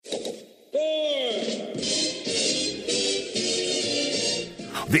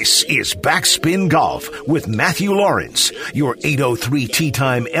This is Backspin Golf with Matthew Lawrence, your 8:03 tee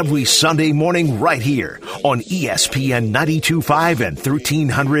time every Sunday morning right here on ESPN 92.5 and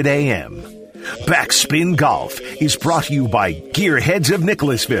 1300 AM. Backspin Golf is brought to you by Gearheads of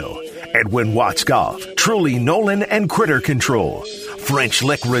Nicholasville, Edwin Watts Golf, Truly Nolan and Critter Control, French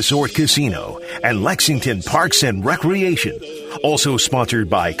Lick Resort Casino, and Lexington Parks and Recreation. Also sponsored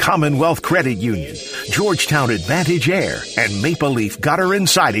by Commonwealth Credit Union, Georgetown Advantage Air, and Maple Leaf Gutter and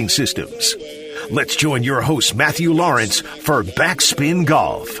Siding Systems. Let's join your host, Matthew Lawrence, for Backspin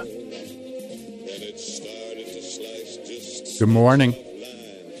Golf. Good morning.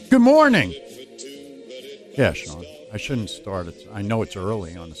 Good morning. Yeah, Sean, I shouldn't start it. I know it's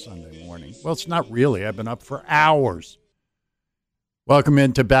early on a Sunday morning. Well, it's not really. I've been up for hours. Welcome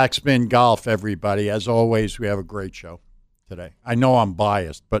into Backspin Golf, everybody. As always, we have a great show today. I know I'm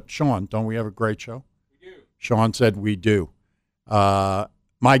biased, but Sean, don't we have a great show? We do. Sean said we do. My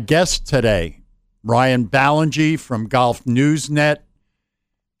guest today, Ryan Ballangee from Golf Newsnet,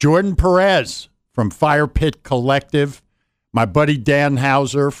 Jordan Perez from Firepit Collective, my buddy Dan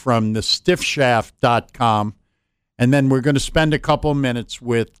Hauser from thestiffshaft.com, and then we're going to spend a couple minutes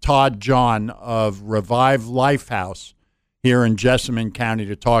with Todd John of Revive Lifehouse here in Jessamine County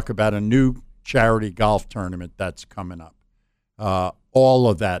to talk about a new charity golf tournament that's coming up. All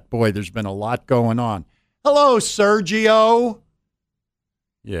of that. Boy, there's been a lot going on. Hello, Sergio.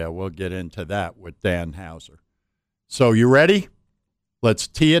 Yeah, we'll get into that with Dan Hauser. So you ready? Let's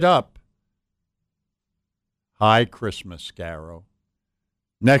tee it up. Hi, Christmas Scarrow.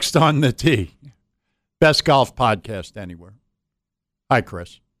 Next on the tee. Best golf podcast anywhere. Hi,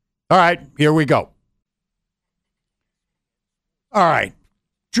 Chris. All right, here we go. All right.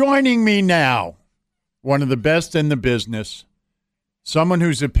 Joining me now, one of the best in the business, someone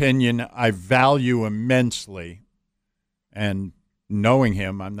whose opinion I value immensely, and knowing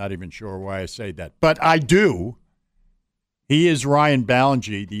him, I'm not even sure why I say that, but I do. He is Ryan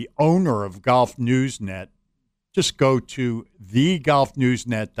Ballangee, the owner of Golf Newsnet. Just go to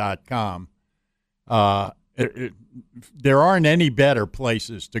thegolfnewsnet.com. There aren't any better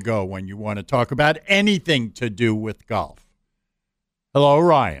places to go when you want to talk about anything to do with golf. Hello,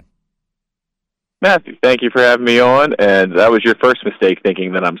 Ryan. Matthew, thank you for having me on, and that was your first mistake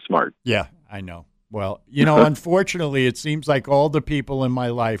thinking that I'm smart. Yeah, I know. Well, unfortunately, it seems like all the people in my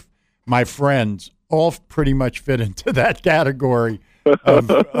life, my friends, all pretty much fit into that category of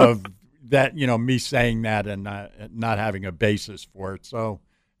that, me saying that and not having a basis for it. So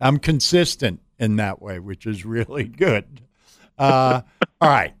I'm consistent in that way, which is really good. All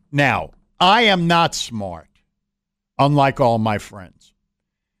right. Now, I am not smart, unlike all my friends.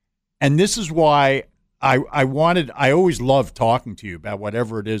 And this is why I always love talking to you about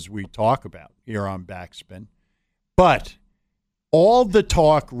whatever it is we talk about here on Backspin. But all the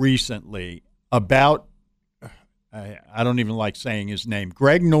talk recently about, I don't even like saying his name,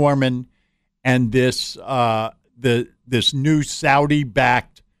 Greg Norman, and this this new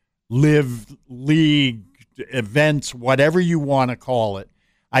Saudi-backed Live League events, whatever you want to call it.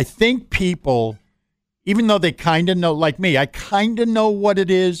 I think people, even though they kind of know, like me, I kind of know what it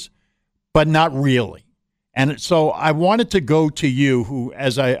is, but not really. And so I wanted to go to you, who,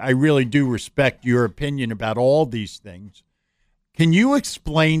 as I really do respect your opinion about all these things. Can you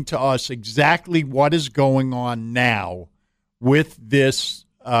explain to us exactly what is going on now with this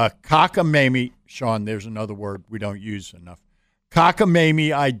cockamamie, Sean, there's another word we don't use enough,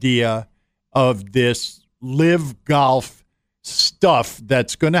 cockamamie idea of this live golf stuff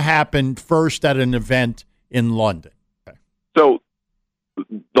that's going to happen first at an event in London? Okay. So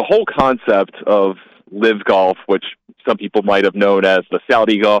the whole concept of live golf, which some people might have known as the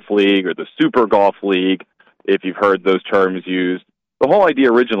Saudi Golf League or the Super Golf League, if you've heard those terms used, the whole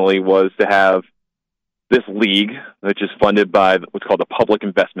idea originally was to have this league, which is funded by what's called the Public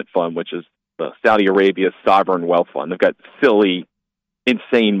Investment Fund, which is the Saudi Arabia's sovereign wealth fund. They've got silly,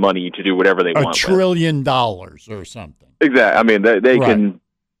 insane money to do whatever they want. $1 trillion or something. Exactly. I mean, they right. can.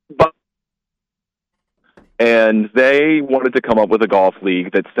 And they wanted to come up with a golf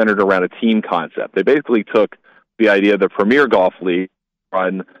league that's centered around a team concept. They basically took the idea of the Premier Golf League,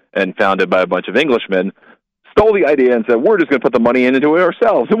 run and founded by a bunch of Englishmen, stole the idea and said, we're just going to put the money into it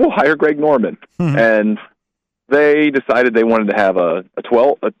ourselves, and we'll hire Greg Norman. Mm-hmm. And they decided they wanted to have a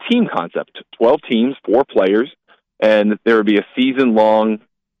team concept, 12 teams, 4 players, and there would be a season-long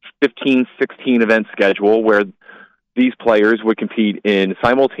 15, 16 event schedule where these players would compete in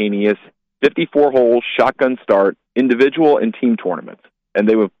simultaneous 54-hole shotgun start individual and team tournaments. And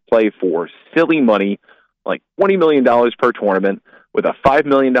they would play for silly money, like $20 million per tournament, with a $5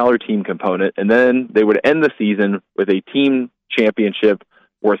 million team component, and then they would end the season with a team championship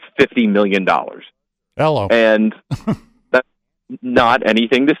worth $50 million. Hello. And that's not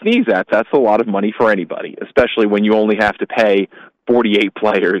anything to sneeze at. That's a lot of money for anybody, especially when you only have to pay 48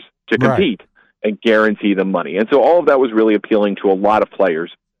 players to compete and guarantee them money. And so all of that was really appealing to a lot of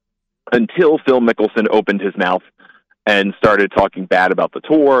players until Phil Mickelson opened his mouth and started talking bad about the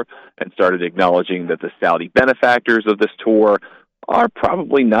tour and started acknowledging that the Saudi benefactors of this tour are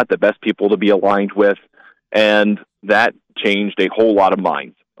probably not the best people to be aligned with. And that changed a whole lot of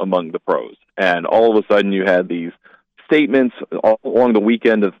minds among the pros. And all of a sudden you had these statements all along the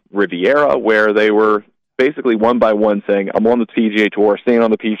weekend of Riviera where they were basically one by one saying, I'm on the PGA Tour, staying on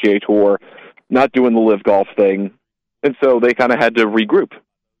the PGA Tour, not doing the live golf thing. And so they kind of had to regroup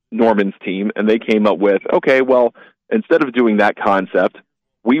Norman's team, and they came up with, okay, well, instead of doing that concept,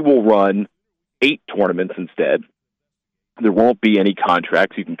 we will run 8 tournaments instead. There won't be any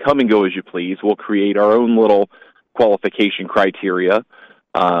contracts. You can come and go as you please. We'll create our own little qualification criteria,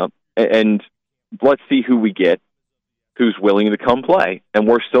 and let's see who we get, who's willing to come play. And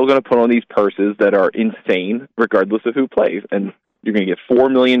we're still going to put on these purses that are insane regardless of who plays. And you're going to get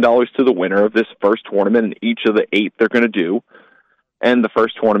 $4 million to the winner of this first tournament in each of the 8 they're going to do. And the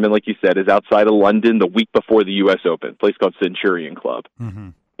first tournament, like you said, is outside of London the week before the U.S. Open, a place called Centurion Club. Mm-hmm.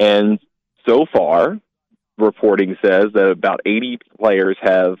 And so far, reporting says that about 80 players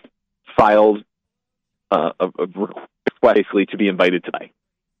have filed a request basically to be invited today,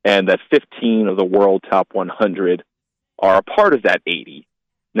 and that 15 of the world top 100 are a part of that 80.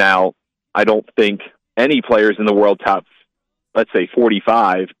 Now, I don't think any players in the world top, let's say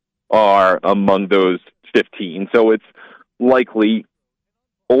 45, are among those 15. So it's likely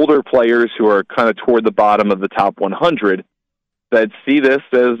older players who are kind of toward the bottom of the top 100 that see this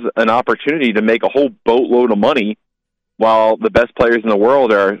as an opportunity to make a whole boatload of money while the best players in the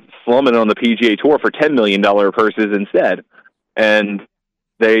world are slumming on the PGA Tour for $10 million purses instead. And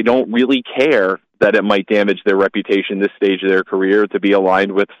they don't really care that it might damage their reputation this stage of their career to be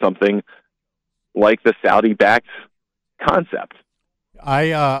aligned with something like the Saudi-backed concept.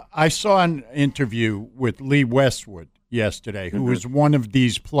 I saw an interview with Lee Westwood yesterday, who was one of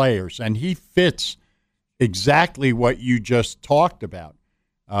these players, and he fits exactly what you just talked about.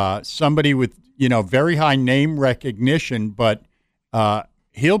 Somebody with, very high name recognition, but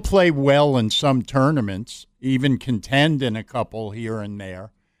he'll play well in some tournaments, even contend in a couple here and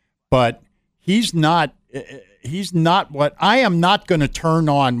there. But he's not what I am not going to turn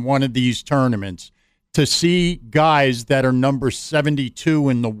on one of these tournaments to see guys that are number 72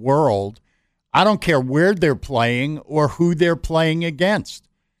 in the world. I don't care where they're playing or who they're playing against.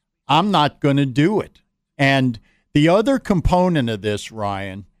 I'm not going to do it. And the other component of this,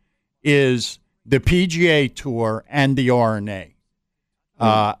 Ryan, is the PGA Tour and the R&A.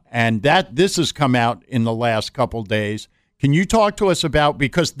 And this has come out in the last couple days. Can you talk to us about,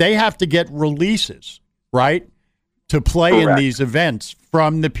 because they have to get releases, right, to play Correct. in these events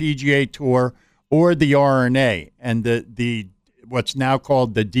from the PGA Tour or the R&A and the what's now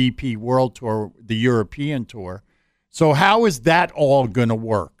called the DP World Tour, the European Tour. So how is that all going to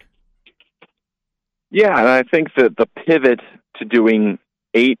work? Yeah, and I think that the pivot to doing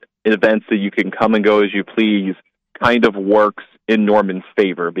 8 events that you can come and go as you please kind of works in Norman's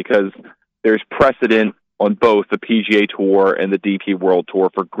favor, because there's precedent on both the PGA Tour and the DP World Tour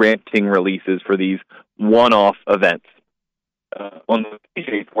for granting releases for these one-off events. On the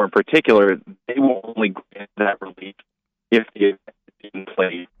PGA Tour in particular, they will only grant that release if the event is being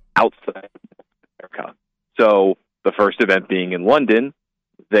played outside of America. So the first event being in London,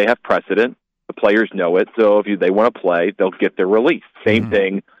 they have precedent. The players know it. So if they want to play, they'll get their release. Same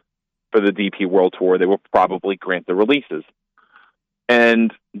thing for the DP World Tour. They will probably grant the releases.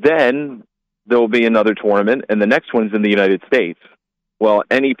 And then there will be another tournament, and the next one's in the United States. Well,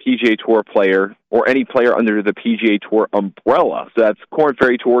 any PGA Tour player or any player under the PGA Tour umbrella, so that's Korn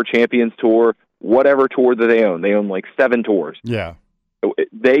Ferry Tour, Champions Tour, whatever tour that they own like 7 tours. Yeah.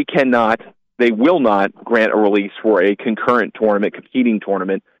 They will not grant a release for a concurrent tournament, competing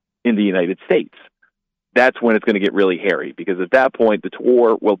tournament in the United States. That's when it's going to get really hairy, because at that point, the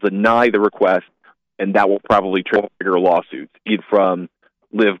tour will deny the request, and that will probably trigger lawsuits, either from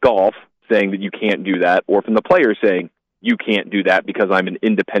Live Golf saying that you can't do that, or from the players saying, you can't do that because I'm an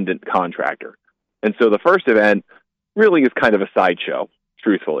independent contractor. And so the first event really is kind of a sideshow,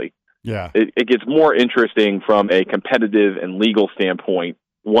 truthfully. Yeah. It gets more interesting from a competitive and legal standpoint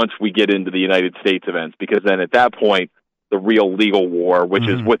once we get into the United States events, because then at that point, the real legal war, which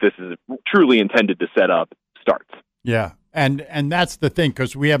is what this is truly intended to set up, starts. Yeah. And that's the thing,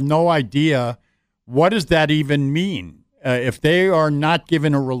 because we have no idea, what does that even mean? If they are not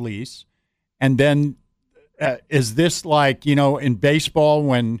given a release, and then is this like, in baseball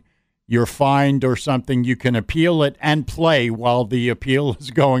when you're fined or something, you can appeal it and play while the appeal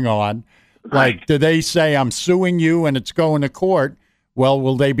is going on? Right. Like, do they say, I'm suing you and it's going to court? Well,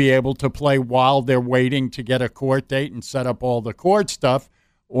 will they be able to play while they're waiting to get a court date and set up all the court stuff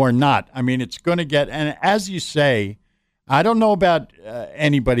or not? I mean, it's going to get, and as you say, I don't know about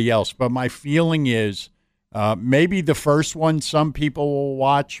anybody else, but my feeling is maybe the first one some people will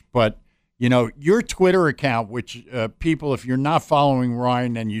watch, but, your Twitter account, which people, if you're not following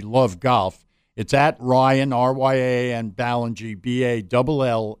Ryan and you love golf, it's at Ryan, R-Y-A-N, Ballangee,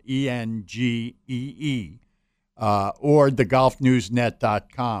 B-A-L-L-E-N-G-E-E, or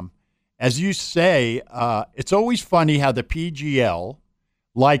thegolfnewsnet.com. As you say, it's always funny how the PGL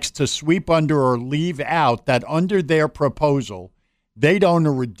likes to sweep under or leave out that under their proposal, they'd own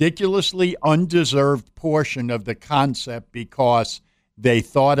a ridiculously undeserved portion of the concept because they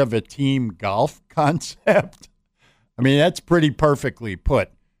thought of a team golf concept. I mean, that's pretty perfectly put.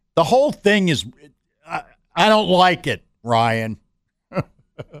 The whole thing is, I don't like it, Ryan. For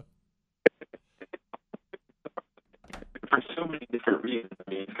so many different reasons. I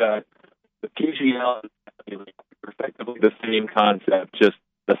mean, you've got the PGL, effectively the same concept, just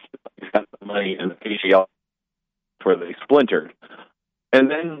you've got the money and the PGL where they splintered. And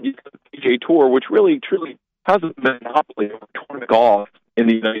then you've got the PGA Tour, which really, truly has a monopoly over tournament golf in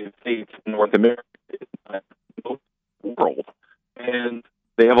the United States and North America, the world. And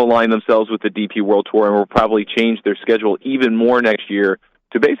they have aligned themselves with the DP World Tour and will probably change their schedule even more next year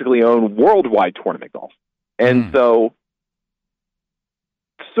to basically own worldwide tournament golf. And so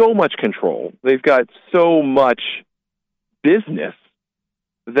much control. They've got so much business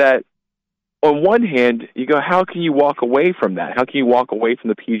that on one hand, you go, how can you walk away from that? How can you walk away from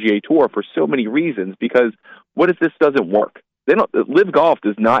the PGA Tour for so many reasons? Because what if this doesn't work? Live Golf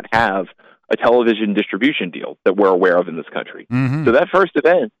does not have a television distribution deal that we're aware of in this country. Mm-hmm. So that first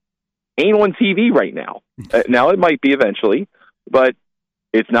event ain't on TV right now. Now it might be eventually, but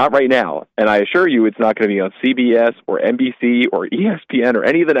it's not right now. And I assure you it's not going to be on CBS or NBC or ESPN or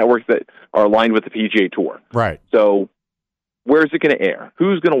any of the networks that are aligned with the PGA Tour. Right. So where's it going to air?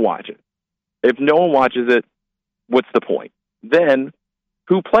 Who's going to watch it? If no one watches it, what's the point? Then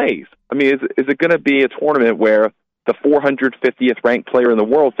who plays? I mean, is it going to be a tournament where the 450th ranked player in the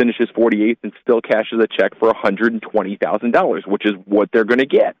world finishes 48th and still cashes a check for $120,000, which is what they're going to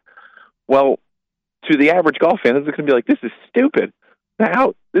get? Well, to the average golf fan, it's going to be like, this is stupid.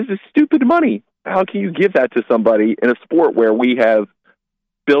 This is stupid money. How can you give that to somebody in a sport where we have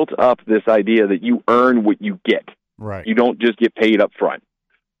built up this idea that you earn what you get? Right. You don't just get paid up front.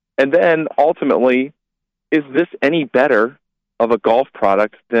 And then, ultimately, is this any better of a golf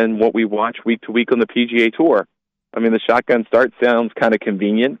product than what we watch week to week on the PGA Tour? I mean, the shotgun start sounds kind of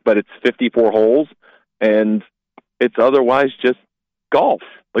convenient, but it's 54 holes, and it's otherwise just golf,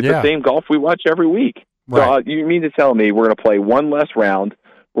 the same golf we watch every week. Right. So you mean to tell me we're going to play one less round,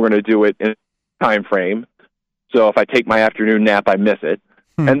 we're going to do it in a time frame, so if I take my afternoon nap, I miss it,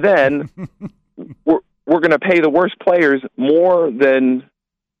 and then we're going to pay the worst players more than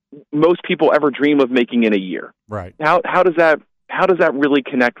most people ever dream of making in a year. Right. How does that really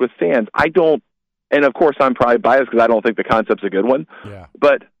connect with fans? I don't, and of course I'm probably biased because I don't think the concept's a good one. Yeah.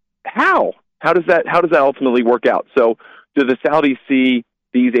 But how does that ultimately work out? So do the Saudis see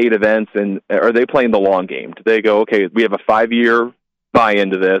these 8 events and are they playing the long game? Do they go, okay, we have a 5-year buy-in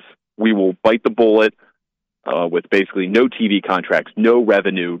to this. We will bite the bullet with basically no TV contracts, no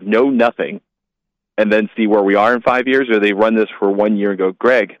revenue, no nothing, and then see where we are in 5 years? Or they run this for 1 year and go,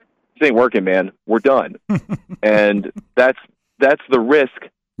 Greg, this ain't working, man. We're done. And that's the risk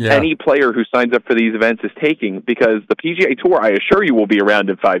any player who signs up for these events is taking, because the PGA Tour, I assure you, will be around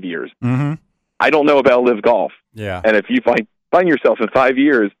in 5 years. Mm-hmm. I don't know about Live Golf. Yeah. And if you find yourself in 5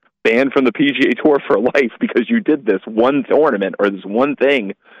 years banned from the PGA Tour for life because you did this one tournament or this one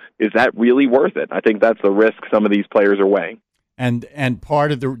thing, is that really worth it? I think that's the risk some of these players are weighing. And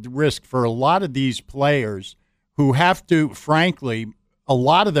part of the risk for a lot of these players who have to, frankly, a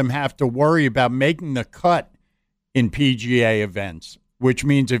lot of them have to worry about making the cut in PGA events, which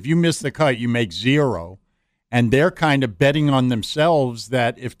means if you miss the cut, you make zero. And they're kind of betting on themselves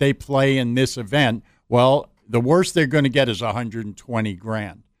that if they play in this event, well, the worst they're going to get is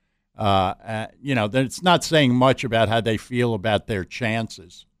 $120,000. It's not saying much about how they feel about their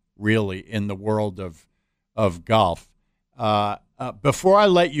chances, really, in the world of golf. Before I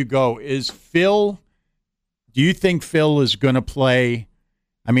let you go, do you think Phil is going to play?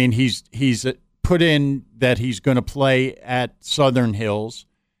 I mean, he's put in that he's going to play at Southern Hills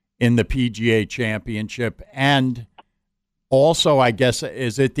in the PGA Championship, and also, I guess,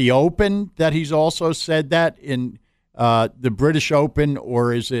 is it the Open that he's also said that in the British Open,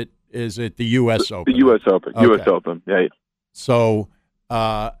 or is it the U.S. Open? The U.S. Open. Okay. U.S. Open. Yeah. So,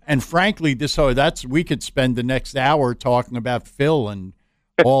 and frankly, we could spend the next hour talking about Phil and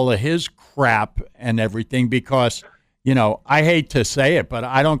all of his crap and everything because, I hate to say it, but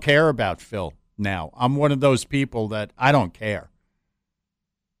I don't care about Phil now. I'm one of those people that I don't care.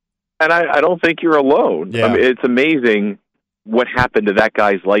 And I don't think you're alone. Yeah. I mean, it's amazing what happened to that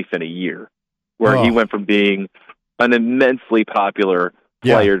guy's life in a year, where he went from being an immensely popular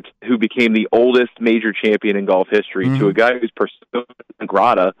player who became the oldest major champion in golf history to a guy who's pursuing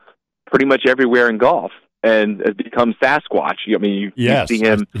Grata pretty much everywhere in golf and has become Sasquatch. I mean, you see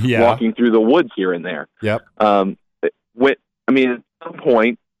him walking through the woods here and there. Yep. At some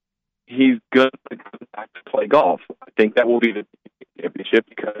point, he's going to come back to play golf. I think that will be the championship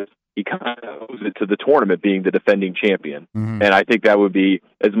because he kind of owes it to the tournament being the defending champion. And I think that would be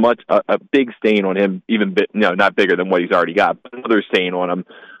as much a big stain on him, not bigger than what he's already got, but another stain on him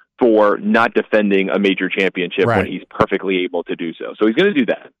for not defending a major championship when he's perfectly able to do so. So he's going to do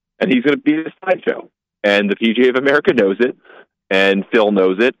that, and he's going to be a sideshow. And the PGA of America knows it, and Phil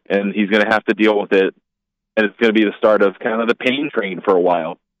knows it, and he's going to have to deal with it. And it's going to be the start of kind of the pain train for a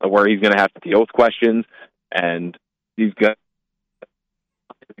while, where he's going to have to deal with questions, and he's going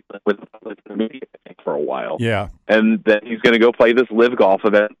with the media, I think, for a while. Yeah. And then he's going to go play this live golf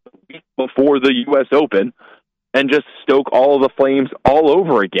event before the U.S. Open and just stoke all of the flames all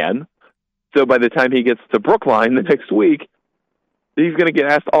over again. So by the time he gets to Brookline the next week, he's going to get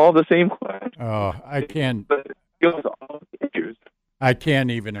asked all the same questions. Oh, I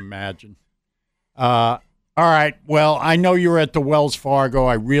can't even imagine. All right. Well, I know you're at the Wells Fargo.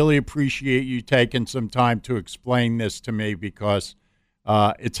 I really appreciate you taking some time to explain this to me because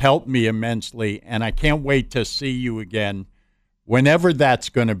it's helped me immensely, and I can't wait to see you again. Whenever that's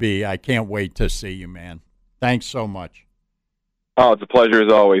going to be, I can't wait to see you, man. Thanks so much. Oh, it's a pleasure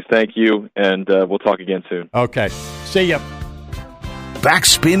as always. Thank you, and we'll talk again soon. Okay. See ya.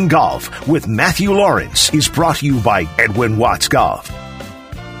 Backspin Golf with Matthew Lawrence is brought to you by Edwin Watts Golf.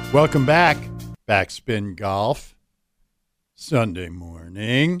 Welcome back. Backspin Golf, Sunday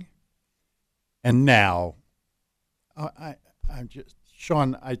morning. And now,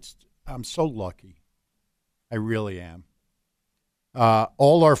 Sean, I'm so lucky. I really am.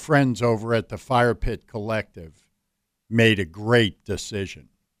 All our friends over at the Firepit Collective made a great decision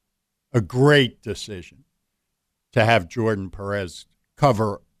to have Jordan Perez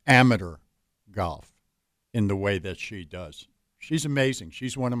cover amateur golf in the way that she does. She's amazing.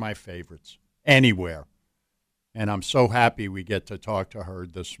 She's one of my favorites anywhere. And I'm so happy we get to talk to her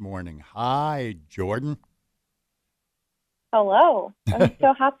this morning. Hi, Jordan. Hello. I'm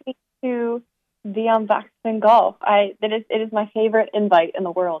so happy to be on Backspin Golf. It is my favorite invite in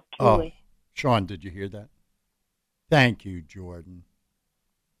the world, truly. Oh, Sean, did you hear that? Thank you, Jordan.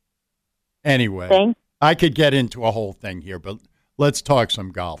 Anyway, I could get into a whole thing here, but let's talk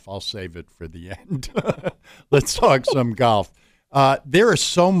some golf. I'll save it for the end. Let's talk some golf. There is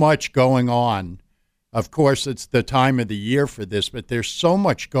so much going on. Of course, it's the time of the year for this, but there's so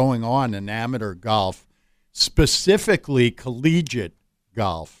much going on in amateur golf, specifically collegiate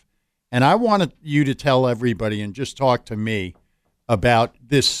golf. And I wanted you to tell everybody and just talk to me about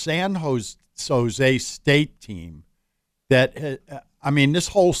this San Jose State team that, this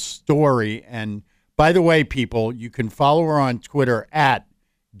whole story. And by the way, people, you can follow her on Twitter at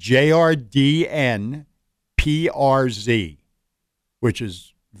JRDNPRZ, which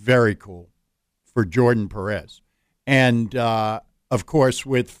is very cool for Jordan Perez. And, of course,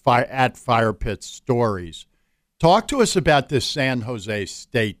 at Firepit Stories. Talk to us about this San Jose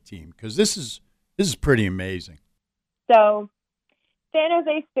State team, because this is pretty amazing. So San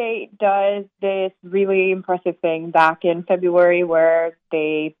Jose State does this really impressive thing back in February where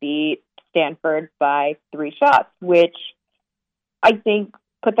they beat Stanford by 3 shots, which I think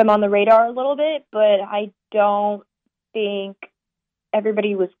put them on the radar a little bit, but I don't think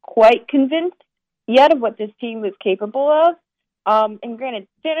everybody was quite convinced yet of what this team was capable of. And granted,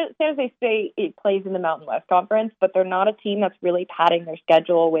 San Jose State, it plays in the Mountain West Conference, but they're not a team that's really padding their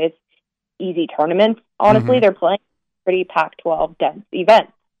schedule with easy tournaments. Honestly, they're playing pretty Pac-12 dense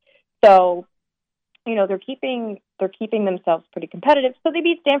events. So, they're keeping themselves pretty competitive. So they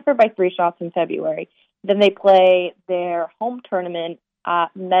beat Stanford by 3 shots in February. Then they play their home tournament at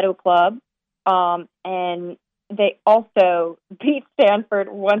Meadow Club, and they also beat Stanford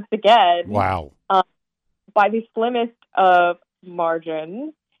once again. Wow. By the slimmest of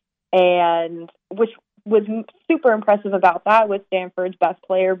margins, and which was super impressive about that was Stanford's best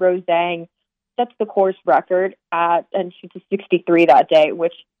player, Rose Zhang, sets the course record and shoots a 63 that day,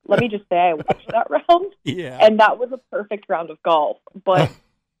 which, let me just say, I watched that round. Yeah. And that was a perfect round of golf. But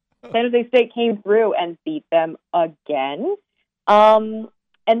San Jose State came through and beat them again. And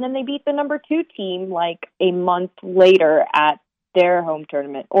then they beat the number 2 team like a month later at their home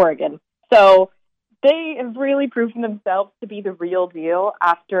tournament, Oregon. So they have really proven themselves to be the real deal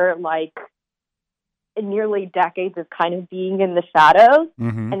after like nearly decades of kind of being in the shadows.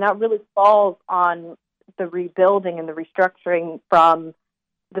 Mm-hmm. And that really falls on the rebuilding and the restructuring from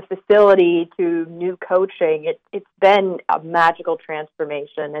the facility to new coaching. It's been a magical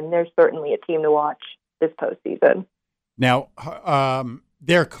transformation, and they're certainly a team to watch this postseason. Now,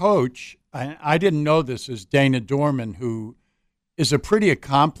 their coach, I didn't know this, is Dana Dorman, who is a pretty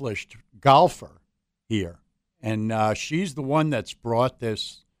accomplished golfer here. And she's the one that's brought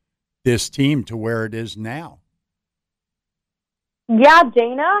this team to where it is now. Yeah,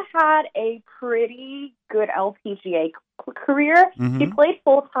 Dana had a pretty good LPGA career. Mm-hmm. She played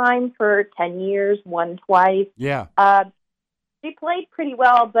full-time for 10 years, won twice. Yeah. She played pretty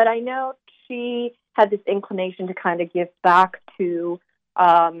well, but I know she had this inclination to kind of give back to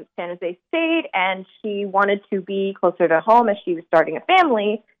San Jose State, and she wanted to be closer to home as she was starting a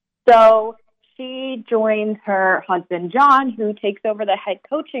family. So she joins her husband, John, who takes over the head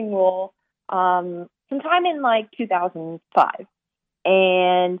coaching role sometime in like 2005.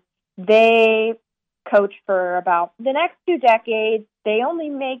 And they coach for about the next 2 decades. They only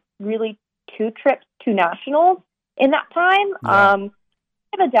make really 2 trips to nationals in that time. Yeah.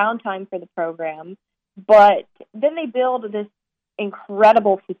 Have a downtime for the program, but then they build this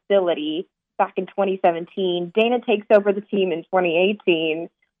incredible facility back in 2017. Dana takes over the team in 2018,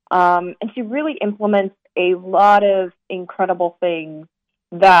 and she really implements a lot of incredible things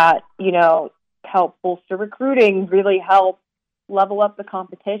that, you know, help bolster recruiting, really help level up the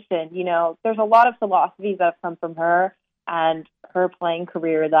competition. You know, there's a lot of philosophies that have come from her and her playing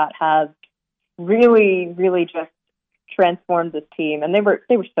career that have really, really just transformed this team, and they were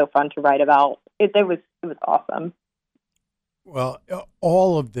so fun to write about. It was awesome. Well,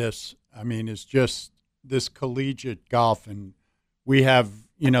 all of this, I mean, is just this collegiate golf, and we have,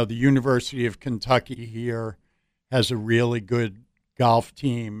 you know, the University of Kentucky here has a really good golf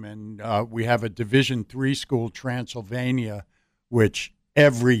team, and we have a Division III school, Transylvania, which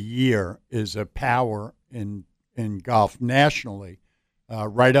every year is a power in golf nationally,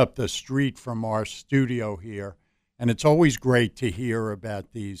 right up the street from our studio here. And it's always great to hear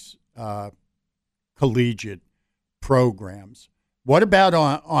about these collegiate programs. What about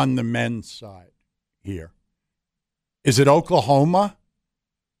on the men's side here? Is it Oklahoma?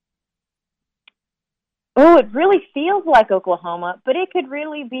 Oh, it really feels like Oklahoma, but it could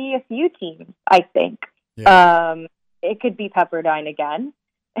really be a few teams, I think. Yeah. It could be Pepperdine again.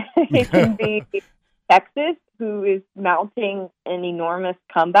 It could be Texas, who is mounting an enormous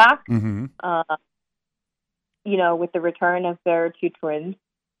comeback. Mm-hmm. You know, with the return of their 2 twins,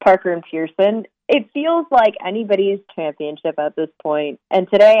 Parker and Pearson. It feels like anybody's championship at this point. And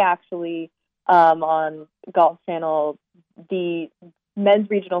today, actually, on Golf Channel, the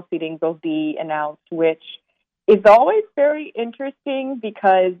men's regional seeding will be announced, which is always very interesting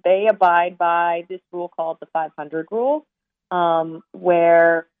because they abide by this rule called the 500 rule,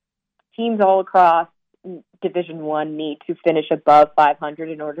 where teams all across Division I need to finish above 500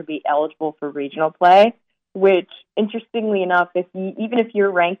 in order to be eligible for regional play. Which, interestingly enough, even if you're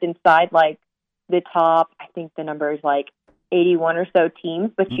ranked inside like the top, I think the number is like 81 or so teams,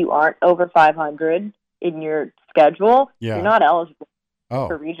 but you aren't over 500 in your schedule, you're not eligible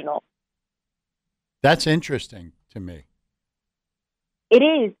for regional. That's interesting to me. It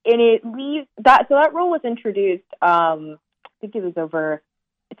is, and it leaves that. So that rule was introduced. I think it's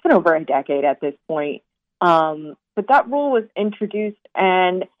been over a decade at this point. But that rule was introduced,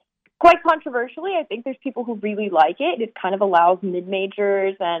 and quite controversially, I think there's people who really like it. It kind of allows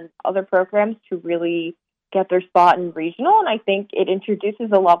mid-majors and other programs to really get their spot in regional, and I think it introduces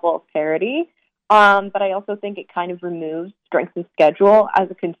a level of parity. But I also think it kind of removes strength of schedule as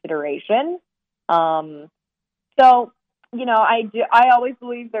a consideration. So, you know, I always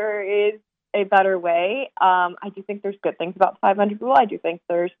believe there is a better way. I do think there's good things about 500 rule. I do think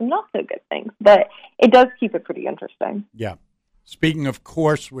there's not so good things, but it does keep it pretty interesting. Yeah. Speaking, of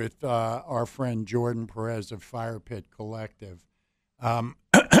course, with our friend Jordan Perez of Firepit Collective.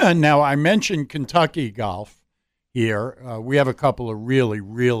 Now, I mentioned Kentucky golf here. We have a couple of really,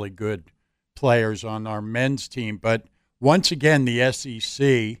 really good players on our men's team. But once again, the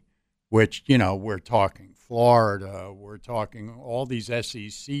SEC, which, you know, we're talking Florida, we're talking all these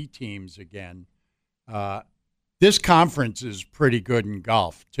SEC teams again. This conference is pretty good in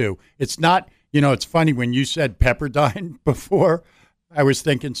golf, too. It's not It's funny when you said Pepperdine before, I was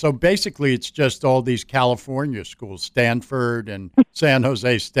thinking, so basically it's just all these California schools, Stanford and San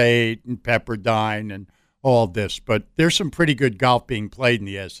Jose State and Pepperdine and all this. But there's some pretty good golf being played in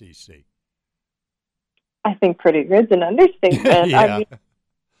the SEC. I think pretty good is an understatement. Yeah. I mean,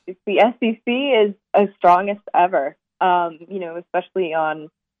 the SEC is as strong as ever, especially on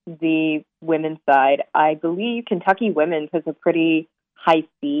the women's side. I believe Kentucky women's has a pretty high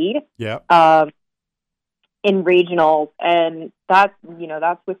seed in regionals, and that's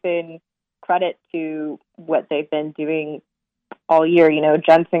within credit to what they've been doing all year.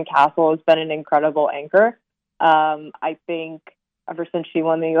 Jensen Castle has been an incredible anchor. I think ever since she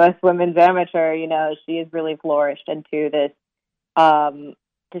won the U.S. Women's Amateur, she has really flourished into this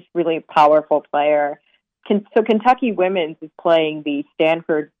just really powerful player. So Kentucky women's is playing the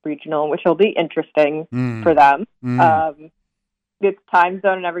Stanford regional, which will be interesting for them. It's time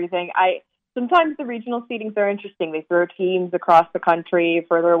zone and everything. Sometimes the regional seedings are interesting. They throw teams across the country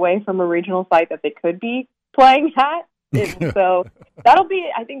further away from a regional site that they could be playing at. So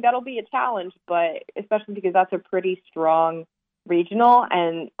I think that'll be a challenge, but especially because that's a pretty strong regional,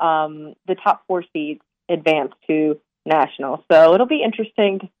 and the top 4 seeds advance to national. So it'll be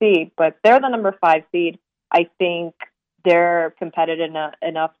interesting to see, but they're the number 5 seed. I think they're competitive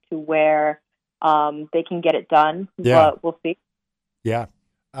enough to where they can get it done, but we'll see. Yeah.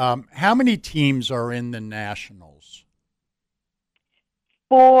 How many teams are in the nationals?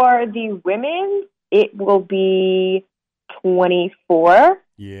 For the women, it will be 24.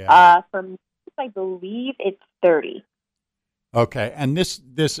 Yeah. For men, I believe it's 30. Okay. And this,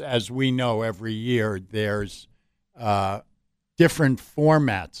 as we know, every year there's different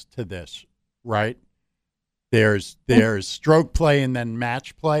formats to this, right? There's stroke play and then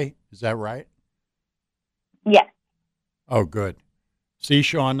match play. Is that right? Yes. Oh, good. See,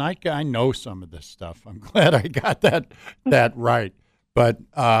 Sean, I know some of this stuff. I'm glad I got that right. But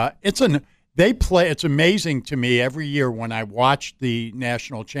it's amazing to me every year when I watch the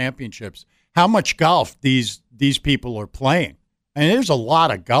national championships how much golf these people are playing. And there's a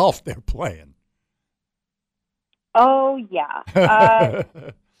lot of golf they're playing. Oh yeah.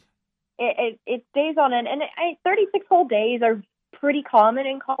 It stays on it, and 36-hole days are pretty common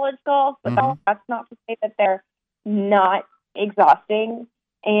in college golf, but that's not to say that they're not exhausting.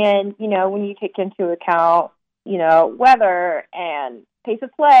 And when you take into account weather and pace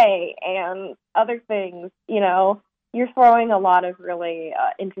of play and other things, you're throwing a lot of really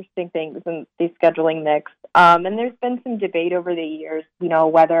interesting things in the scheduling mix. And there's been some debate over the years,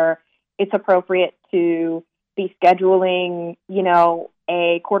 whether it's appropriate to be scheduling,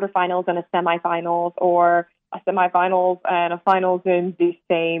 a quarterfinals and a semifinals, or a semifinals and a finals in the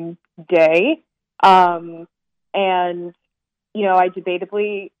same day. And,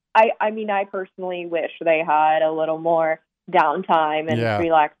 I personally wish they had a little more downtime and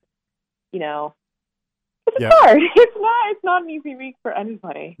relax, It's hard. It's not an easy week for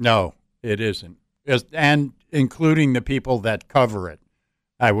anybody. No, it isn't. And including the people that cover it,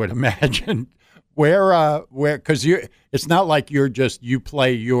 I would imagine. Because it's not like you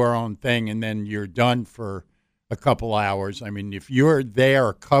play your own thing and then you're done for a couple hours. I mean, if you're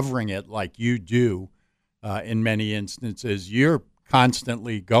there covering it like you do, in many instances, you're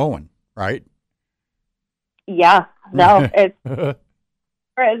constantly going, right? Yeah, no,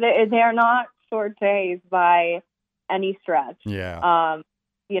 they're not short days by any stretch. Yeah.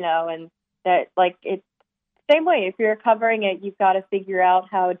 And that, it's same way. If you're covering it, you've got to figure out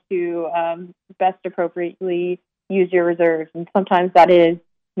how to best appropriately use your reserves, and sometimes that is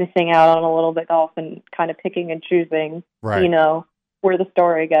missing out on a little bit of golf and kind of picking and choosing, right. Where the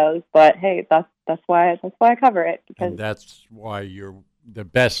story goes. But hey, that's why I cover it, because and that's why you're the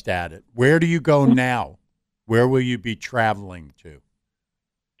best at it. Where do you go now? Where will you be traveling to?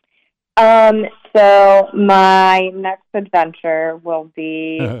 So my next adventure will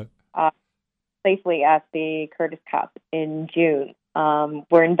be safely at the Curtis Cup in June.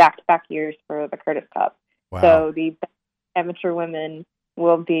 We're in back-to-back years for the Curtis Cup. Wow. So the amateur women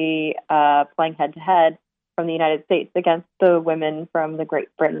will be playing head-to-head from the United States against the women from the Great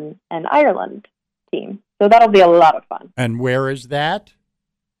Britain and Ireland team. So that'll be a lot of fun. And where is that?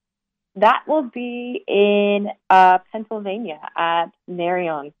 That will be in Pennsylvania at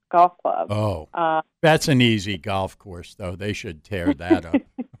Marion Golf Club. Oh, that's an easy golf course, though. They should tear that up.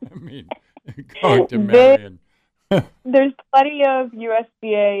 I mean, going to Marion. There's plenty of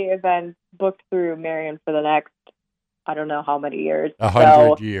USGA events booked through Marion for the next, I don't know how many years.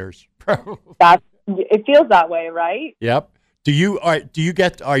 100 years, probably. It feels that way, right? Yep.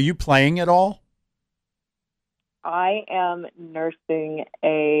 Are you playing at all? I am nursing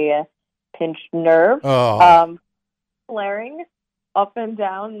a pinched nerve, flaring up and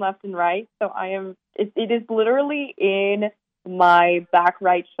down, left and right. So it is literally in my back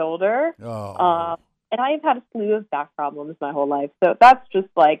right shoulder. And I've had a slew of back problems my whole life. So that's just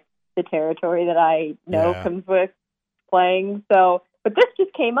like the territory that I know comes with playing. So, but this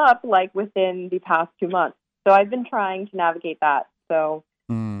just came up like within the past 2 months. So I've been trying to navigate that. So,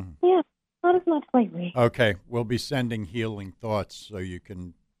 yeah, not as much lately. Okay, we'll be sending healing thoughts so you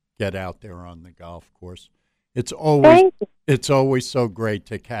can get out there on the golf course. It's always so great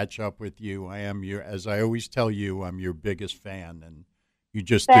to catch up with you. As I always tell you, I'm your biggest fan, and you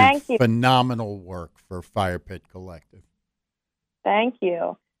just do phenomenal work for Firepit Collective. Thank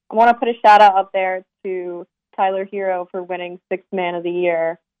you. I want to put a shout out up there to Tyler Hero for winning Sixth Man of the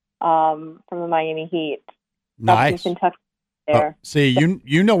Year from the Miami Heat. Nice. Kentucky there. See,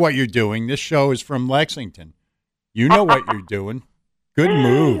 you know what you're doing. This show is from Lexington. You know what you're doing. Good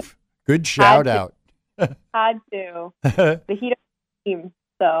move. Good shout out. Had to. The Heat team.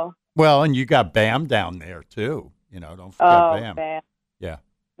 So. Well, and you got Bam down there too. Don't forget Bam. Yeah.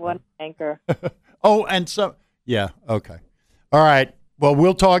 What an anchor. Okay. All right. Well,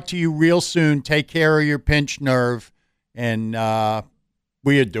 we'll talk to you real soon. Take care of your pinched nerve, and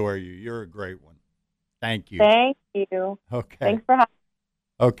we adore you. You're a great one. Thank you. Thank you. Okay. Thanks for having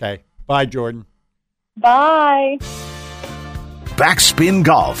me. Okay. Bye, Jordan. Bye. Backspin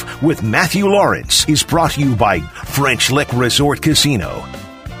Golf with Matthew Lawrence is brought to you by French Lick Resort Casino.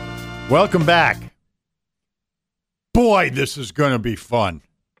 Welcome back. Boy, this is going to be fun.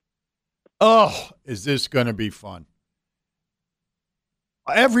 Oh, is this going to be fun?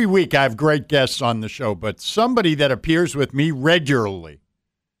 Every week I have great guests on the show, but somebody that appears with me regularly,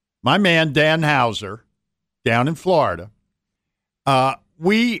 my man Dan Hauser, down in Florida.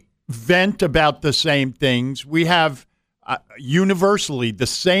 We vent about the same things. We have universally the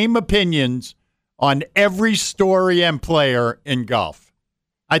same opinions on every story and player in golf.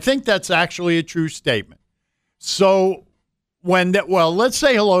 I think that's actually a true statement. So let's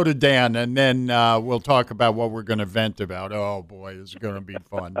say hello to Dan, and then we'll talk about what we're going to vent about. Oh, boy, this is going to be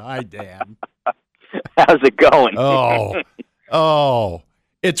fun. Hi, Dan. How's it going?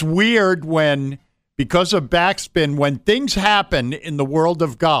 It's weird because of backspin, when things happen in the world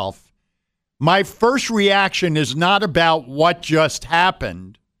of golf, my first reaction is not about what just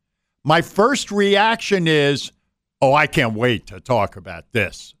happened. My first reaction is, I can't wait to talk about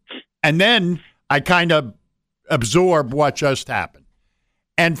this. And then I kind of absorb what just happened.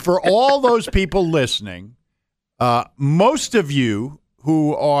 And for all those people listening, most of you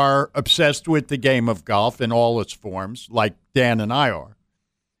who are obsessed with the game of golf in all its forms, like Dan and I are,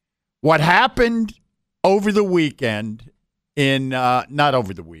 what happened over the weekend not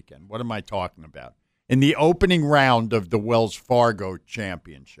over the weekend, what am I talking about? In the opening round of the Wells Fargo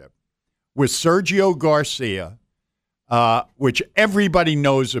Championship with Sergio Garcia, which everybody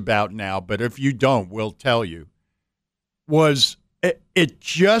knows about now, but if you don't, we'll tell you, it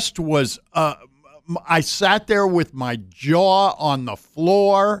just was, I sat there with my jaw on the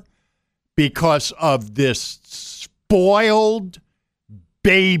floor because of this spoiled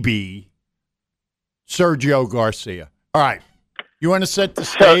baby Sergio Garcia. All right. You want to set the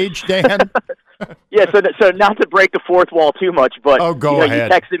stage, Dan? Yeah, so not to break the fourth wall too much, but go ahead.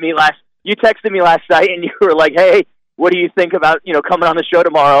 You texted me last night and you were like, "Hey, what do you think about, coming on the show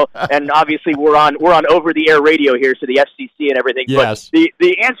tomorrow?" And obviously we're on over the air radio here, so the FCC and everything. Yes. But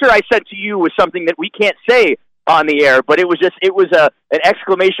the answer I said to you was something that we can't say on the air, but it was an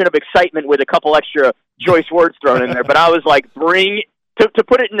exclamation of excitement with a couple extra choice words thrown in there. But I was like, to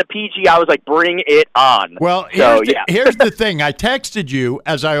put it in the PG, I was like, bring it on. Well, here's the thing. I texted you,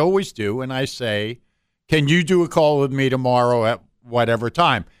 as I always do, and I say, can you do a call with me tomorrow at whatever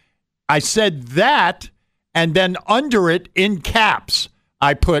time? I said that, and then under it, in caps,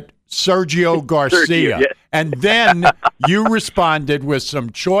 I put Sergio Garcia. Sergio, yeah. And then you responded with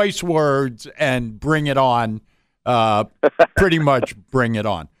some choice words and bring it on, pretty much bring it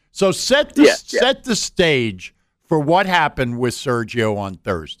on. So set the stage for what happened with Sergio on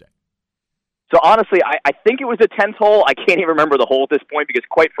Thursday. So honestly, I think it was a 10th hole. I can't even remember the hole at this point because,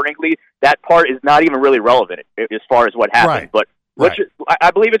 quite frankly, that part is not even really relevant as far as what happened. Right. But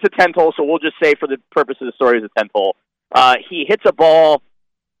I believe it's a 10th hole, so we'll just say for the purpose of the story, it's a 10th hole. He hits a ball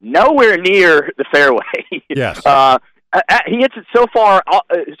nowhere near the fairway. Yes. He hits it so far,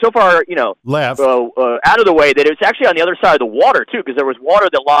 left, out of the way that it was actually on the other side of the water too, because there was water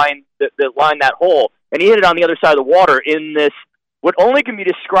that lined that hole, and he hit it on the other side of the water in this what only can be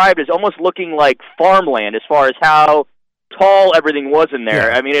described as almost looking like farmland as far as how tall everything was in there.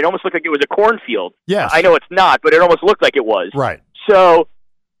 Yeah. I mean, it almost looked like it was a cornfield. Yes. I know it's not, but it almost looked like it was. Right. So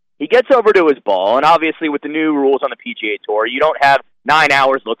He gets over to his ball, and obviously with the new rules on the PGA Tour, you don't have 9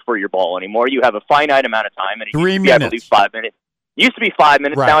 hours to look for your ball anymore. You have a finite amount of time, and it 3 used to be, minutes. I believe, 5 minutes. It used to be 5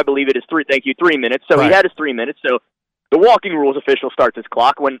 minutes. Right. Now I believe it is 3 minutes. So Right. he had his 3 minutes. So the walking rules official starts his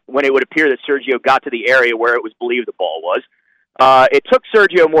clock when it would appear that Sergio got to the area where it was believed the ball was. It took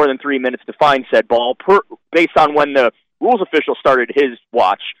Sergio more than 3 minutes to find said ball, based on when the rules official started his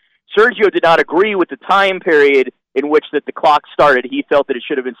watch. Sergio did not agree with the time period in which that the clock started. He felt that it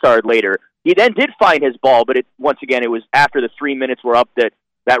should have been started later. He then did find his ball, but once again, it was after the 3 minutes were up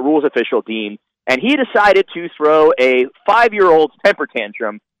that rules official deemed. And he decided to throw a 5-year-old's temper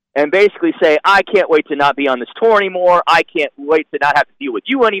tantrum and basically say, I can't wait to not be on this tour anymore. I can't wait to not have to deal with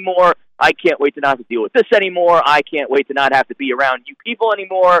you anymore. I can't wait to not have to deal with this anymore. I can't wait to not have to be around you people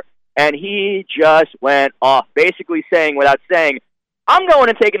anymore. And he just went off, basically saying, without saying, I'm going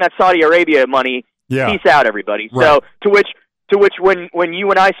and taking that Saudi Arabia money. Yeah. Peace out, everybody. Right. So to which when you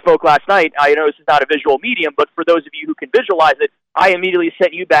and I spoke last night, I know this is not a visual medium, but for those of you who can visualize it, I immediately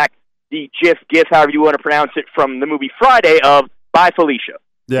sent you back the GIF, however you want to pronounce it, from the movie Friday of Bye Felicia.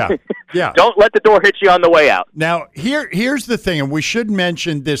 Yeah, yeah. Don't let the door hit you on the way out. Now, here's the thing, and we should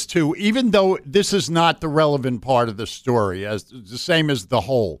mention this too, even though this is not the relevant part of the story, as the same as the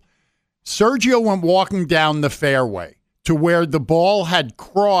whole. Sergio went walking down the fairway to where the ball had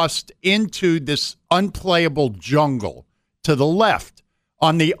crossed into this unplayable jungle to the left.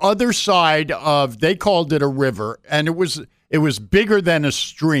 On the other side of, they called it a river, and it was bigger than a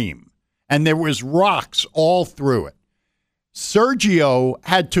stream, and there was rocks all through it. Sergio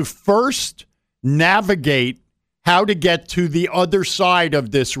had to first navigate how to get to the other side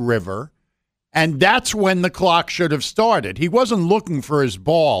of this river, and that's when the clock should have started. He wasn't looking for his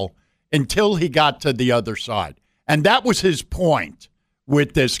ball until he got to the other side. And that was his point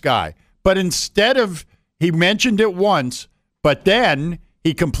with this guy. But instead of, he mentioned it once, but then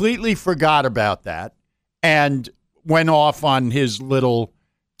he completely forgot about that and went off on his little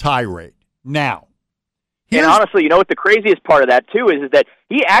tirade. Now, and honestly, you know what the craziest part of that too is that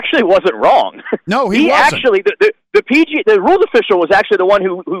he actually wasn't wrong. No, he wasn't. Actually, the rules official was actually the one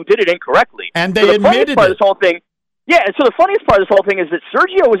who did it incorrectly. And they admitted part of this whole thing. Yeah, and so the funniest part of this whole thing is that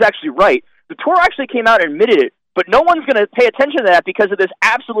Sergio was actually right. The tour actually came out and admitted it, but no one's going to pay attention to that because of this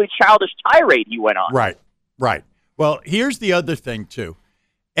absolutely childish tirade he went on. Right. Well, here's the other thing too.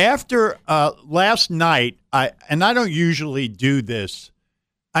 After last night, I don't usually do this.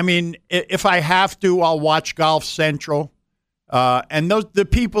 I mean, if I have to, I'll watch Golf Central. And the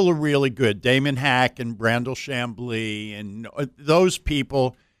people are really good. Damon Hack and Brandel Chambly and those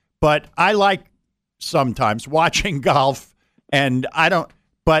people. But I like sometimes watching golf, and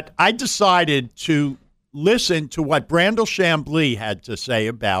but I decided to listen to what Brandel Chambly had to say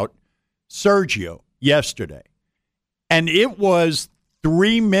about Sergio yesterday. And it was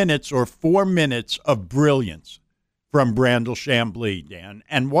 3 minutes or 4 minutes of brilliance from Brandel Chambly, Dan.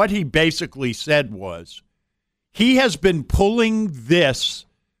 And what he basically said was, he has been pulling this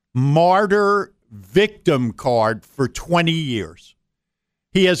martyr victim card for 20 years.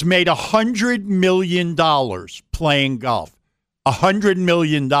 He has made $100 million playing golf. $100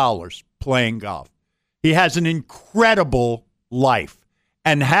 million playing golf. He has an incredible life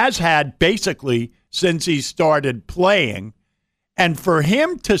and has had basically since he started playing. And for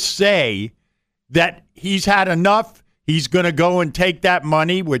him to say that he's had enough, he's going to go and take that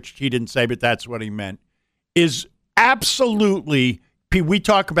money, which he didn't say, but that's what he meant, is absolutely, we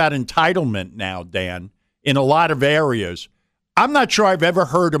talk about entitlement now, Dan, in a lot of areas. I'm not sure I've ever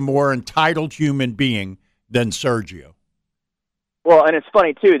heard a more entitled human being than Sergio. Well, and it's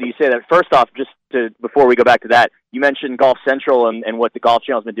funny, too, that you say that. First off, before we go back to that, you mentioned Golf Central and what the Golf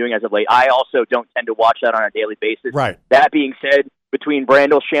Channel has been doing as of late. I also don't tend to watch that on a daily basis. Right. That being said, between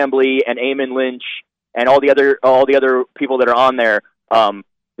Brandel Chambly and Eamon Lynch and all the other people that are on there,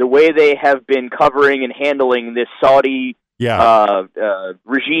 the way they have been covering and handling this Saudi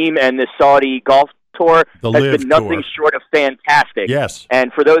regime and this Saudi golf tour has been nothing short of fantastic. Yes.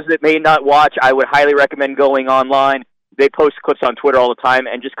 And for those that may not watch, I would highly recommend going online. They post clips on Twitter all the time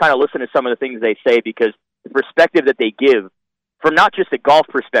and just kind of listen to some of the things they say, because the perspective that they give, from not just a golf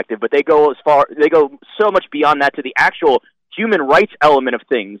perspective, but they go so much beyond that to the actual human rights element of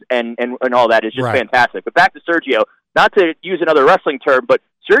things and all that is just fantastic. But back to Sergio, not to use another wrestling term, but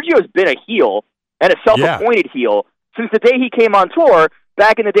Sergio has been a heel and a self-appointed heel since the day he came on tour.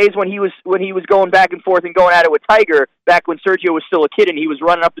 Back in the days when he was going back and forth and going at it with Tiger, back when Sergio was still a kid and he was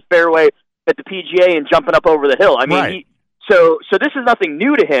running up the fairway at the PGA and jumping up over the hill. I mean, so this is nothing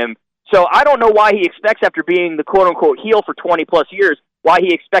new to him. So I don't know why he expects, after being the quote-unquote heel for 20-plus years, why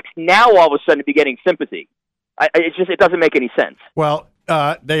he expects now all of a sudden to be getting sympathy. It doesn't make any sense. Well,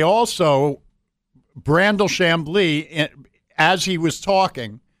 they also, Brandel Chambly, as he was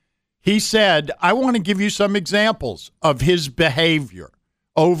talking, he said, I want to give you some examples of his behavior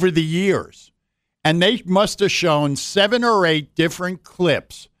over the years. And they must have shown 7 or 8 different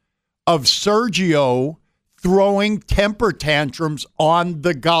clips of Sergio throwing temper tantrums on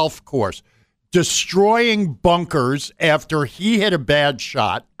the golf course, destroying bunkers after he hit a bad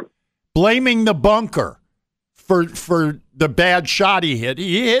shot, blaming the bunker for the bad shot he hit.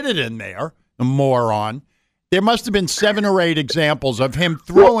 He hit it in there, the moron. There must have been 7 or 8 examples of him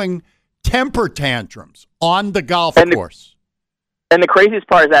throwing temper tantrums on the golf course. And the craziest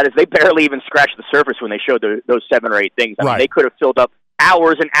part of that is they barely even scratched the surface when they showed those 7 or 8 things. I mean, they could have filled up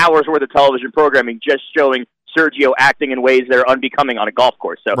hours and hours worth of television programming just showing Sergio acting in ways that are unbecoming on a golf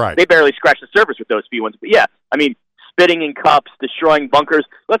course. So they barely scratched the surface with those few ones. But yeah, I mean, spitting in cups, destroying bunkers.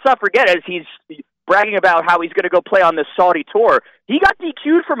 Let's not forget, as he's bragging about how he's going to go play on this Saudi tour, he got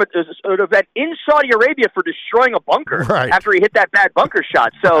DQ'd from an event in Saudi Arabia for destroying a bunker after he hit that bad bunker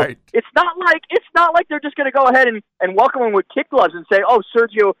shot. So it's not like they're just going to go ahead and welcome him with kid gloves and say, "Oh,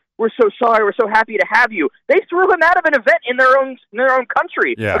 Sergio, we're so sorry, we're so happy to have you." They threw him out of an event in their own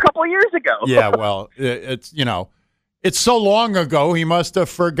country a couple of years ago. Yeah, well, it's it's so long ago he must have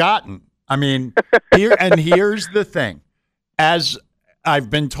forgotten. I mean, here's the thing, as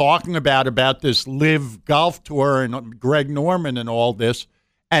I've been talking about this Live Golf Tour and Greg Norman and all this,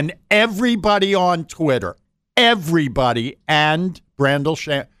 and everybody on Twitter, everybody and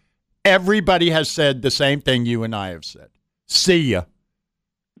Brandel everybody has said the same thing you and I have said. See ya.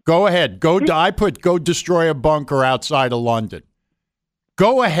 Go ahead. Go destroy a bunker outside of London.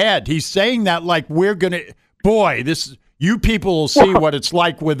 Go ahead. He's saying that like we're going to, you people will see what it's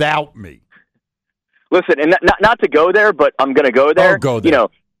like without me. Listen, and not to go there, but I'm going to go there. Oh, go there.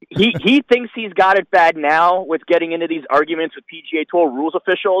 He thinks he's got it bad now with getting into these arguments with PGA Tour rules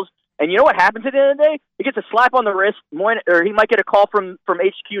officials. And you know what happens at the end of the day? He gets a slap on the wrist, or he might get a call from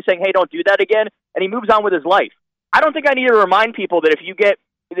HQ saying, "Hey, don't do that again," and he moves on with his life. I don't think I need to remind people that if you get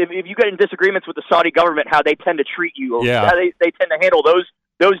in disagreements with the Saudi government, how they tend to treat you, or how they tend to handle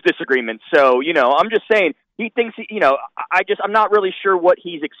those disagreements. So I'm just saying he thinks I'm not really sure what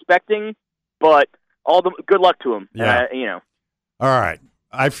he's expecting, but all the good luck to him. Yeah. All right.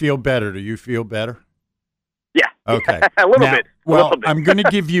 I feel better. Do you feel better? Yeah. Okay. a little bit. I'm going to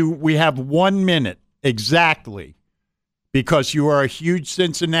give you, we have 1 minute exactly, because you are a huge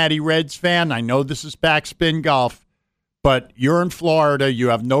Cincinnati Reds fan. I know this is Backspin Golf, but you're in Florida. You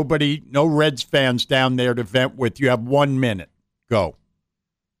have no Reds fans down there to vent with. You have 1 minute. Go.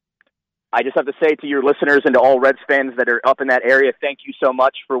 I just have to say to your listeners and to all Reds fans that are up in that area, thank you so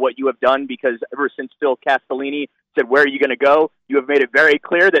much for what you have done, because ever since Phil Castellini said, "Where are you going to go?" you have made it very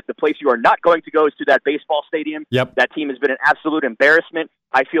clear that the place you are not going to go is to that baseball stadium. Yep. That team has been an absolute embarrassment.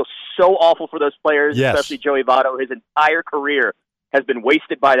 I feel so awful for those players, especially Joey Votto. His entire career has been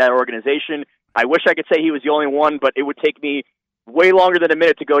wasted by that organization. I wish I could say he was the only one, but it would take me way longer than a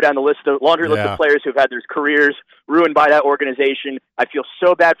minute to go down the list of players who've had their careers ruined by that organization. I feel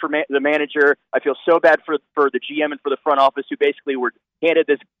so bad for the manager. I feel so bad for the GM and for the front office, who basically were handed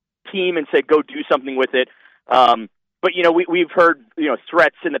this team and said, "Go do something with it." But we've heard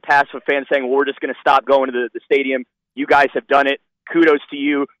threats in the past of fans saying, "Well, we're just going to stop going to the stadium." You guys have done it. Kudos to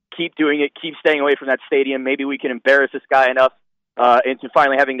you. Keep doing it. Keep staying away from that stadium. Maybe we can embarrass this guy enough into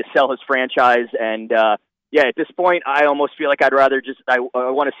finally having to sell his franchise. And at this point, I almost feel like I'd rather I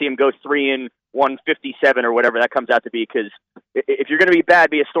want to see him go 3-157 or whatever that comes out to be, because if you're going to be bad,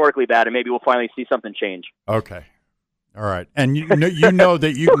 be historically bad, and maybe we'll finally see something change. Okay. All right. And you know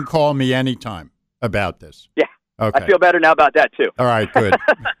that you can call me anytime about this. Yeah. Okay. I feel better now about that, too. All right, good.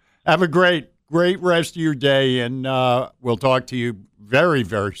 Have a great rest of your day, and we'll talk to you very,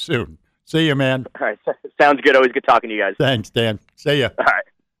 very soon. See you, man. All right. Sounds good. Always good talking to you guys. Thanks, Dan. See ya. All right.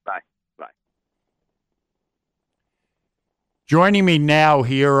 Bye. Joining me now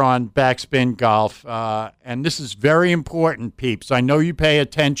here on Backspin Golf, and this is very important, peeps. I know you pay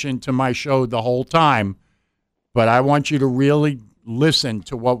attention to my show the whole time, but I want you to really listen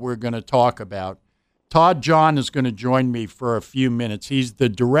to what we're going to talk about. Todd John is going to join me for a few minutes. He's the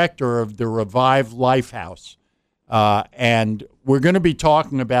director of the Revive Lifehouse, and we're going to be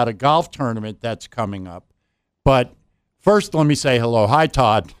talking about a golf tournament that's coming up. But first, let me say hello. Hi,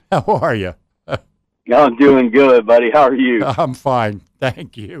 Todd. How are you? I'm doing good, buddy. How are you? I'm fine.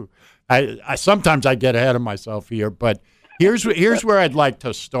 Thank you. I sometimes I get ahead of myself here, but here's where I'd like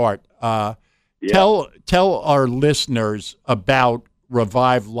to start. Tell our listeners about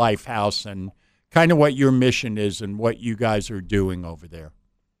Revive Lifehouse and kind of what your mission is and what you guys are doing over there.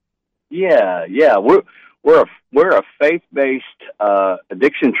 Yeah. we're a faith-based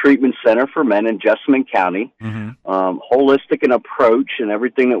addiction treatment center for men in Jessamine County. Holistic in approach in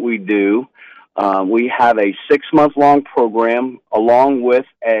everything that we do. We have a 6-month-long program along with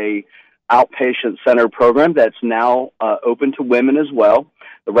a outpatient center program that's now open to women as well.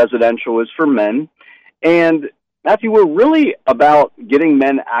 The residential is for men. And Matthew, we're really about getting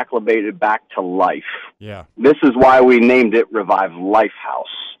men acclimated back to life. Yeah. This is why we named it Revive Life House,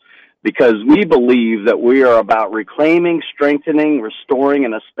 because we believe that we are about reclaiming, strengthening, restoring,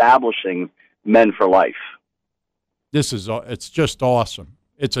 and establishing men for life. It's just awesome.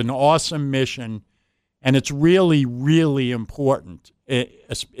 It's an awesome mission, and it's really, really important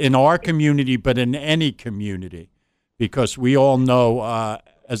in our community, but in any community, because we all know,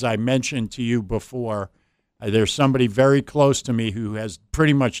 as I mentioned to you before, there's somebody very close to me who has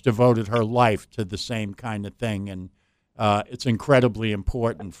pretty much devoted her life to the same kind of thing, and it's incredibly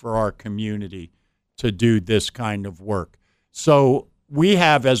important for our community to do this kind of work. So we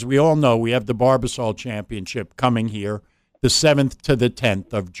have, as we all know, we have the Barbasol Championship coming here the 7th to the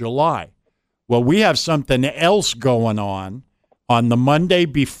 10th of July. Well, we have something else going on the Monday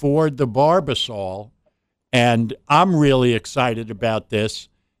before the Barbasol, and I'm really excited about this.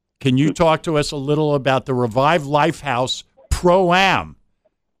 Can you talk to us a little about the Revive Life House Pro-Am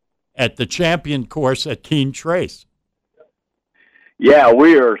at the Champion Course at Keene Trace? Yeah,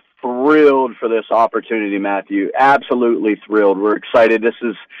 we are thrilled for this opportunity, Matthew. Absolutely thrilled. We're excited. This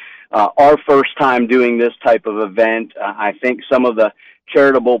is our first time doing this type of event. I think some of the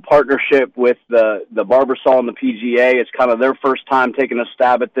charitable partnership with the Barbasol and the PGA, it's kind of their first time taking a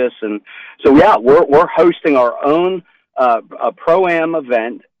stab at this. And so, yeah, we're hosting our own a Pro-Am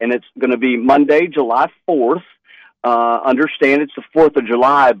event, and it's going to be Monday, July 4th. Understand it's the 4th of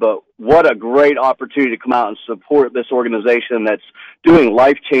July, but what a great opportunity to come out and support this organization that's doing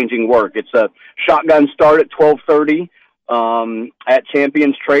life-changing work. It's a shotgun start at 12:30 at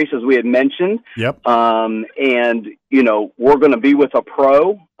Champions Trace, as we had mentioned. Yep. And, you know, we're going to be with a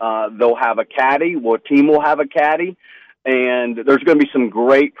pro. They'll have a caddy. Our team will have a caddy. And there's going to be some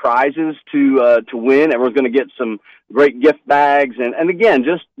great prizes to win. Everyone's going to get some great gift bags. And again,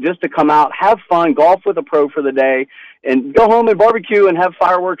 just to come out, have fun, golf with a pro for the day, and go home and barbecue and have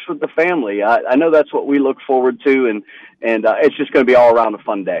fireworks with the family. I know that's what we look forward to, and it's just going to be all around a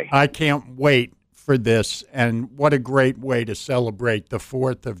fun day. I can't wait for this, and what a great way to celebrate the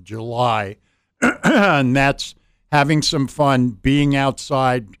 4th of July. And that's having some fun, being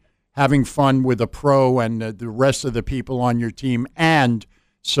outside, having fun with a pro and the rest of the people on your team, and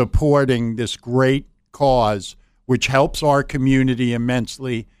supporting this great cause, which helps our community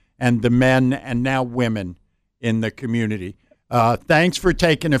immensely and the men and now women in the community. Thanks for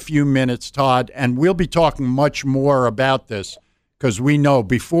taking a few minutes, Todd, and we'll be talking much more about this because we know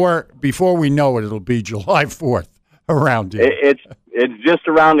before we know it, it'll be July 4th around here. It's just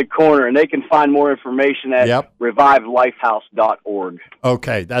around the corner, and they can find more information at revivelifehouse.org.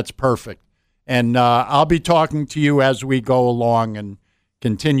 Okay, that's perfect. And I'll be talking to you as we go along and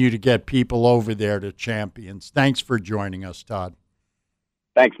continue to get people over there to Champions. Thanks for joining us, Todd.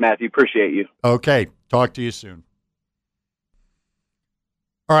 Thanks, Matthew. Appreciate you. Okay, talk to you soon.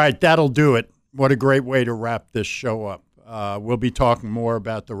 All right, that'll do it. What a great way to wrap this show up. We'll be talking more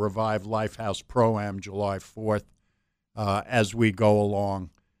about the Revive Lifehouse Pro-Am July 4th as we go along.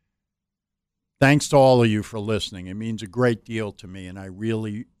 Thanks to all of you for listening. It means a great deal to me, and I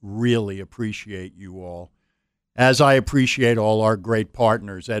really, really appreciate you all. As I appreciate all our great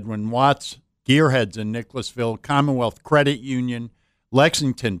partners, Edwin Watts, Gearheads in Nicholasville, Commonwealth Credit Union,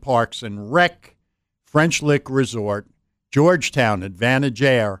 Lexington Parks and Rec, French Lick Resort, Georgetown Advantage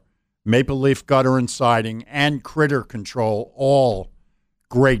Air, Maple Leaf Gutter and Siding, and Critter Control, all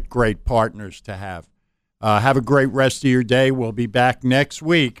great, great partners to have. Have a great rest of your day. We'll be back next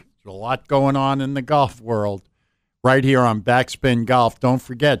week. There's a lot going on in the golf world right here on Backspin Golf. Don't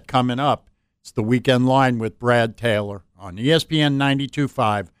forget, coming up, it's the Weekend Line with Brad Taylor on ESPN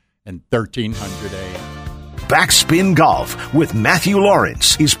 92.5 and 1300 AM. Backspin Golf with Matthew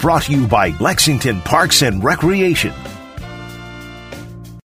Lawrence is brought to you by Lexington Parks and Recreation.